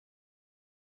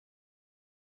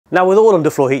Now with all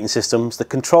underfloor heating systems, the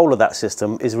control of that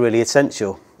system is really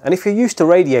essential. And if you're used to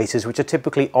radiators, which are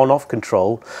typically on-off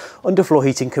control, underfloor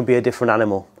heating can be a different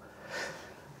animal.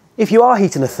 If you are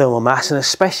heating a thermal mass, and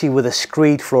especially with a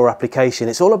screed floor application,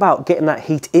 it's all about getting that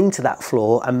heat into that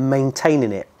floor and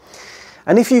maintaining it.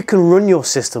 And if you can run your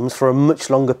systems for a much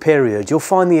longer period, you'll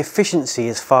find the efficiency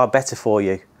is far better for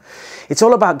you. It's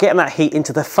all about getting that heat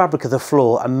into the fabric of the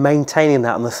floor and maintaining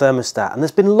that on the thermostat. And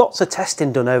there's been lots of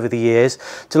testing done over the years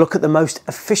to look at the most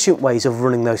efficient ways of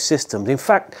running those systems. In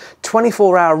fact,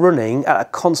 24-hour running at a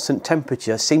constant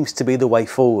temperature seems to be the way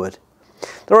forward.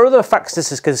 There are other factors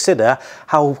to consider,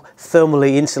 how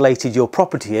thermally insulated your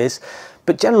property is,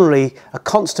 but generally a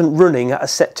constant running at a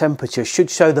set temperature should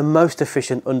show the most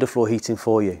efficient underfloor heating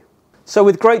for you. So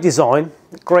with great design,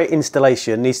 great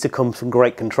installation needs to come from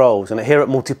great controls, and here at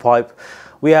Multipipe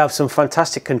we have some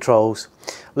fantastic controls,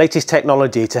 latest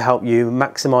technology to help you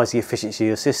maximise the efficiency of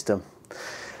your system.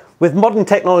 With modern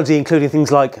technology including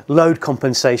things like load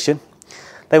compensation,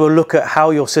 they will look at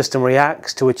how your system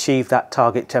reacts to achieve that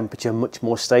target temperature much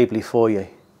more stably for you.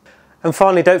 And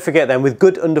finally, don't forget then, with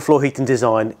good underfloor heating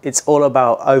design, it's all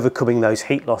about overcoming those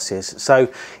heat losses.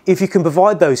 So if you can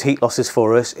provide those heat losses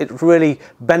for us, it really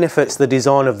benefits the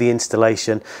design of the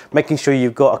installation, making sure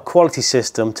you've got a quality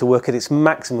system to work at its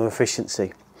maximum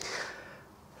efficiency.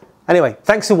 Anyway,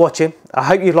 thanks for watching. I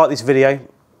hope you liked this video.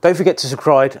 Don't forget to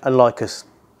subscribe and like us.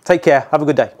 Take care. Have a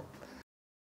good day.